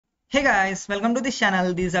Hey guys, welcome to this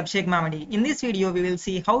channel. This is Abhishek Mamidi. In this video, we will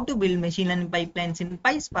see how to build machine learning pipelines in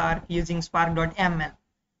PySpark using spark.ml.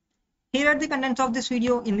 Here are the contents of this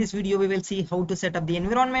video. In this video, we will see how to set up the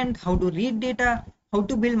environment, how to read data, how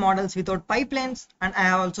to build models without pipelines, and I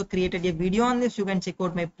have also created a video on this. You can check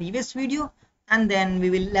out my previous video, and then we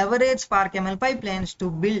will leverage SparkML pipelines to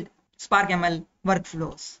build SparkML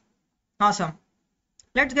workflows. Awesome.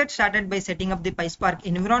 Let's get started by setting up the PySpark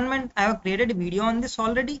environment. I have created a video on this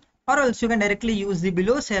already, or else you can directly use the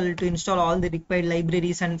below cell to install all the required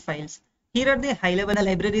libraries and files. Here are the high-level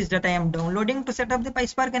libraries that I am downloading to set up the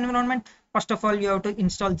PySpark environment. First of all, you have to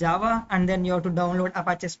install Java, and then you have to download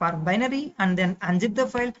Apache Spark binary, and then unzip the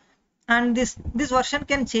file. And this version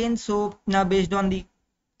can change. So now, based on the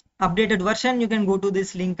updated version, you can go to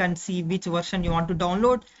this link and see which version you want to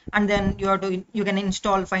download, and then you can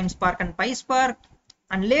install FindSpark and PySpark,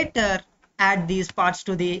 and later add these parts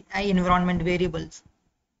to the environment variables.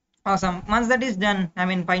 Awesome. Once that is done,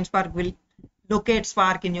 PySpark will locate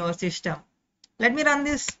Spark in your system. Let me run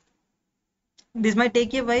this. This might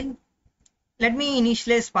take a while. Let me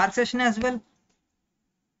initialize Spark session as well.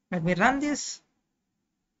 Let me run this.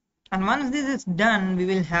 And once this is done, we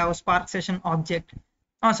will have Spark session object.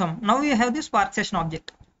 Awesome. Now we have the Spark session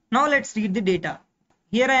object. Now let's read the data.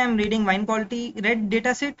 Here I am reading wine quality red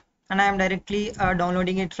dataset, and I am directly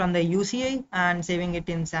downloading it from the UCI and saving it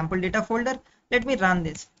in sample data folder. Let me run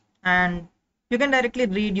this, and you can directly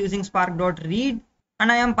read using spark.read,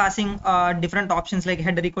 and I am passing different options like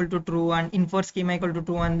header equal to true and infer schema equal to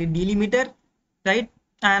true and the delimiter, right?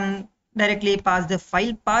 And directly pass the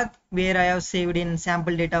file path where I have saved in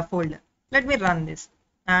sample data folder. Let me run this,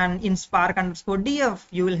 and in spark_df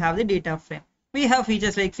you will have the data frame. We have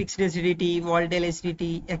features like fixed acidity, volatile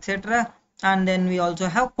acidity, etc. And then we also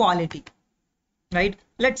have quality, right?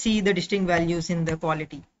 Let's see the distinct values in the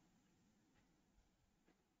quality.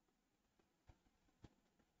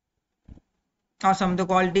 Awesome. The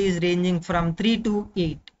quality is ranging from 3 to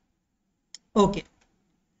 8. Okay,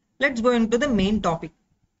 let's go into the main topic.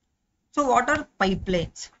 So what are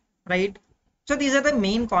pipelines, right? So these are the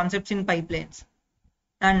main concepts in pipelines,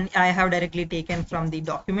 and I have directly taken from the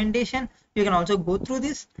documentation. You can also go through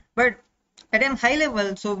this, but at a high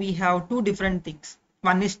level, so we have two different things.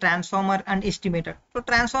 One is transformer and estimator. So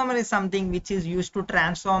transformer is something which is used to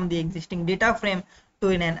transform the existing data frame to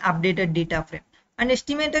an updated data frame. And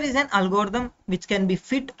estimator is an algorithm which can be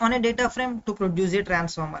fit on a data frame to produce a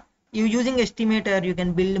transformer. Using estimator, you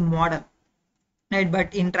can build a model, right?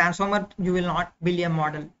 But in transformer, you will not build a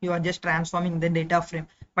model. You are just transforming the data frame.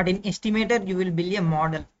 But in estimator, you will build a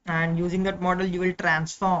model, and using that model, you will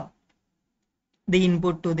transform the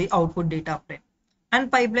input to the output data frame.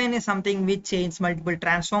 And pipeline is something which chains multiple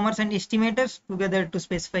transformers and estimators together to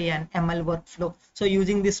specify an ML workflow. So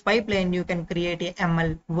using this pipeline, you can create a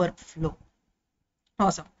ML workflow.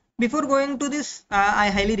 Awesome. Before going to this, I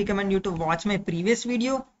highly recommend you to watch my previous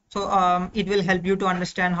video. So it will help you to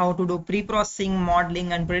understand how to do pre-processing,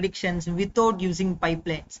 modeling, and predictions without using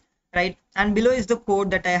pipelines, right? And below is the code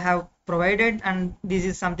that I have provided, and this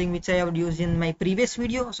is something which I have used in my previous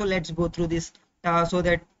video. So let's go through this so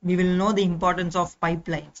that we will know the importance of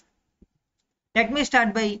pipelines. Let me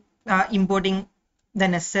start by importing the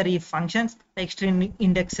necessary functions like string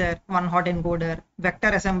indexer, one hot encoder,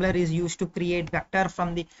 vector assembler is used to create vector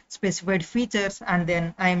from the specified features, and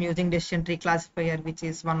then I am using decision tree classifier, which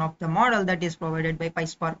is one of the model that is provided by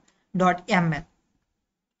PySpark.ml.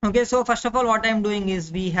 Okay, so first of all, what I am doing is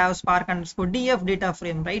we have spark_df data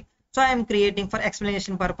frame, right? So I am creating, for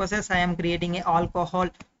explanation purposes, I am creating a alcohol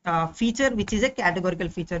feature, which is a categorical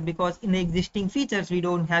feature, because in the existing features we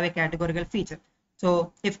don't have a categorical feature.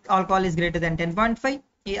 So if alcohol is greater than 10.5,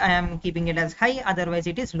 I am keeping it as high, otherwise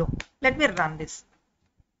it is low. Let me run this,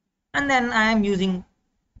 and then I am using,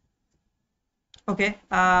 okay,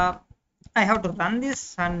 I have to run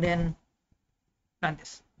this and then run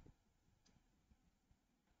this.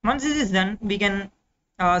 Once this is done, we can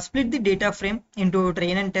split the data frame into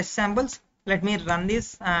train and test samples. Let me run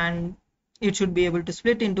this, and it should be able to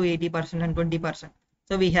split into 80% and 20%.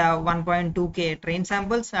 So we have 1.2k train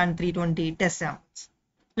samples and 320 test samples.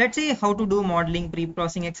 Let's see how to do modeling,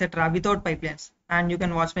 pre-processing, etc. without pipelines, and you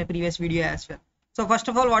can watch my previous video as well. So first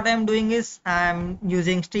of all, what I am doing is I am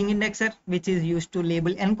using string indexer, which is used to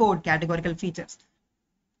label encode categorical features,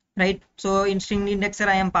 right? So in string indexer,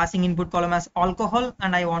 I am passing input column as alcohol,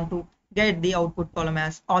 and I want to get the output column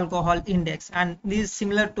as alcohol index, and this is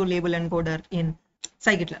similar to label encoder in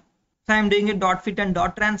scikit-learn. So I am doing a dot fit and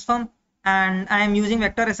dot transform, and I am using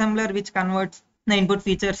vector assembler, which converts the input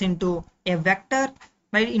features into a vector.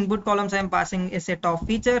 By input columns, I am passing a set of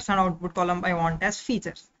features, and output column I want as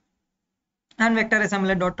features. And vector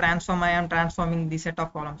assembler dot transform, I am transforming the set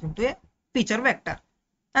of columns into a feature vector.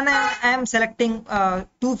 And then I am selecting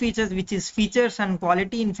two features, which is features and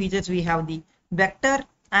quality. In features we have the vector,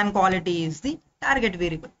 and quality is the target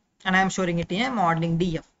variable, and I am storing it in a modeling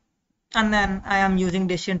df. And then I am using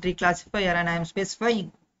decision tree classifier, and I am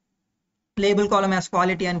specifying label column as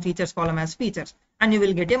quality and features column as features, and you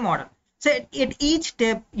will get a model. So at each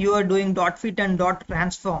step you are doing dot fit and dot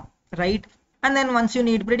transform, right? And then once you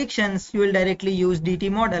need predictions, you will directly use dt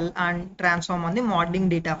model and transform on the modeling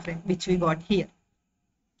data frame, which we got here.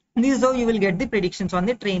 This is how you will get the predictions on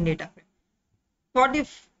the train data frame. What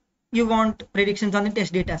if you want predictions on the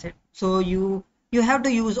test data set? So you have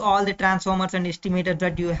to use all the transformers and estimators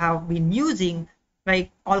that you have been using,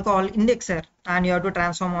 like alcohol indexer, and you have to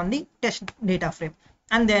transform on the test data frame.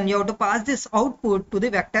 And then you have to pass this output to the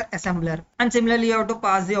vector assembler, and similarly you have to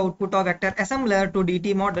pass the output of vector assembler to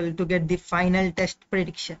dt model to get the final test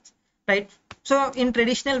predictions, right? So in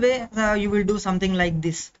traditional way, you will do something like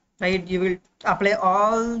this, right? You will apply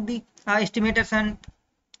all the estimators and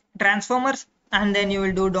transformers, and then you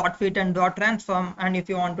will do dot fit and dot transform. And if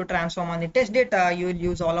you want to transform on the test data, you will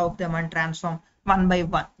use all of them and transform one by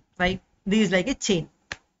one, right? This is like a chain.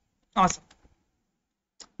 Awesome.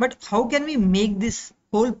 But how can we make this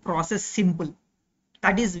whole process simple?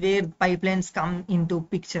 That is where pipelines come into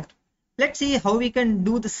picture. Let's see how we can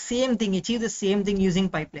do the same thing, achieve the same thing using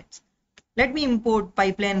pipelines. Let me import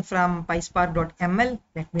pipeline from pyspark.ml.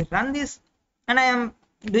 Let me run this, and I am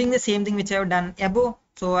doing the same thing which I have done above.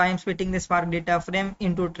 So I am splitting the Spark data frame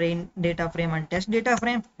into train data frame and test data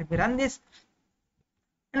frame. Let me run this,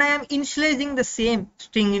 and I am initializing the same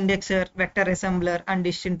string indexer, vector assembler, and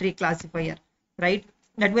decision tree classifier, right?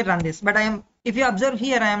 Let me run this. But if you observe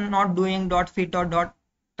here, I am not doing dot fit or dot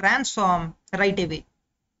transform right away.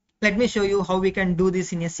 Let me show you how we can do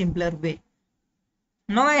this in a simpler way.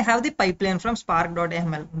 Now I have the pipeline from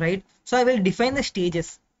spark.ml, right? So I will define the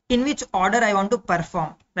stages in which order I want to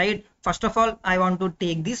perform, right? First of all, I want to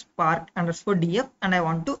take this spark_df, and I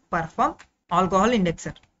want to perform alcohol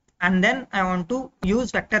indexer, and then I want to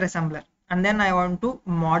use vector assembler, and then I want to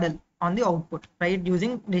model on the output, right,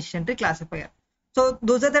 using decision tree classifier. So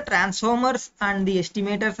those are the transformers and the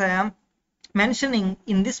estimators I am mentioning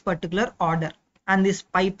in this particular order, and this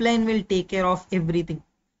pipeline will take care of everything.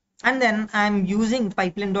 And then I am using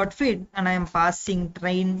pipeline.feed, and I am passing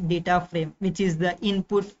train data frame, which is the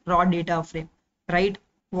input raw data frame, right?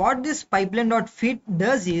 What this pipeline.feed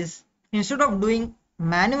does is, instead of doing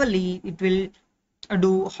manually, it will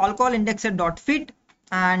do alcohol indexer.fit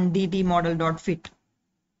and dt model.fit.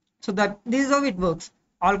 So that this is how it works.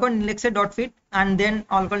 Alcohol indexer.fit and then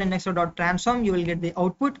alcohol indexer.transform, you will get the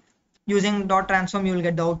output. Using dot transform, you will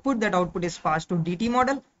get the output. That output is passed to dt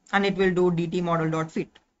model, and it will do dt model.fit,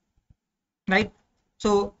 right?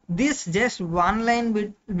 So this just one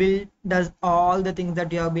line will does all the things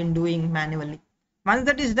that you have been doing manually. Once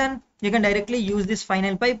that is done, you can directly use this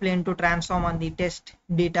final pipeline to transform on the test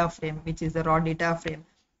data frame, which is the raw data frame.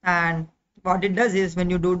 And what it does is,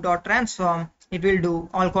 when you do dot transform, it will do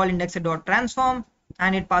alcohol indexer dot transform,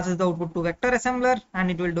 and it passes the output to vector assembler,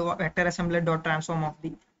 and it will do vector assembler dot transform of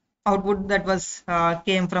the output that was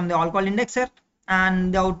came from the alcohol indexer,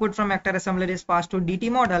 and the output from vector assembler is passed to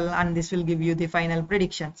dt model, and this will give you the final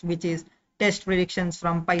predictions, which is test predictions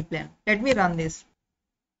from pipeline. Let me run this.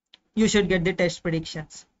 You should get the test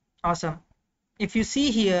predictions. Awesome. If you see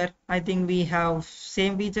here, I think we have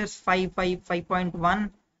same features 5.1,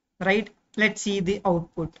 right? Let's see the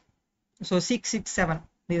output. So 667,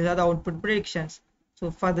 these are the output predictions.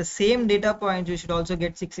 So for the same data point, you should also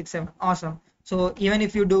get 667. Awesome. So even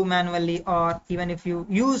if you do manually, or even if you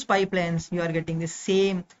use pipelines, you are getting the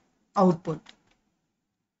same output.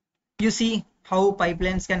 You see how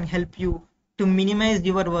pipelines can help you to minimize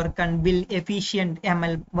your work and build efficient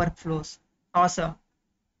ML workflows. Awesome.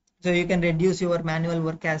 So you can reduce your manual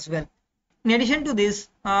work as well. In addition to this,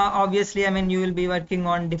 obviously, I mean, you will be working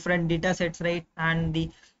on different data sets, right? And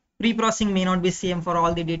the pre-processing may not be same for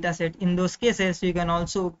all the data set. In those cases, you can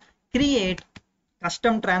also create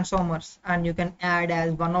custom transformers, and you can add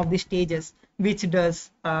as one of the stages, which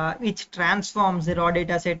transforms the raw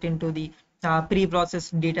data set into the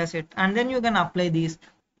pre-processed data set, and then you can apply these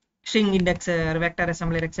string indexer, vector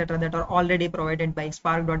assembler, etc. that are already provided by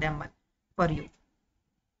spark.ml for you.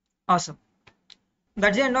 Awesome.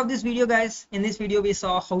 That's the end of this video, guys. In this video, we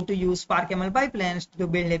saw how to use SparkML pipelines to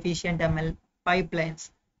build efficient ML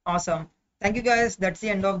pipelines. Awesome. Thank you, guys. That's the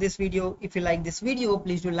end of this video. If you like this video,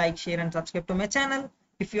 please do like, share, and subscribe to my channel.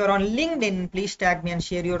 If you are on LinkedIn, please tag me and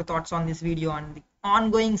share your thoughts on this video on the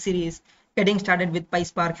ongoing series getting started with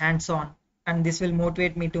PySpark hands-on, and this will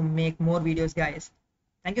motivate me to make more videos, guys.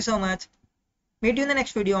 Thank you so much. Meet you in the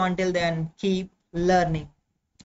next video. Until then, keep learning.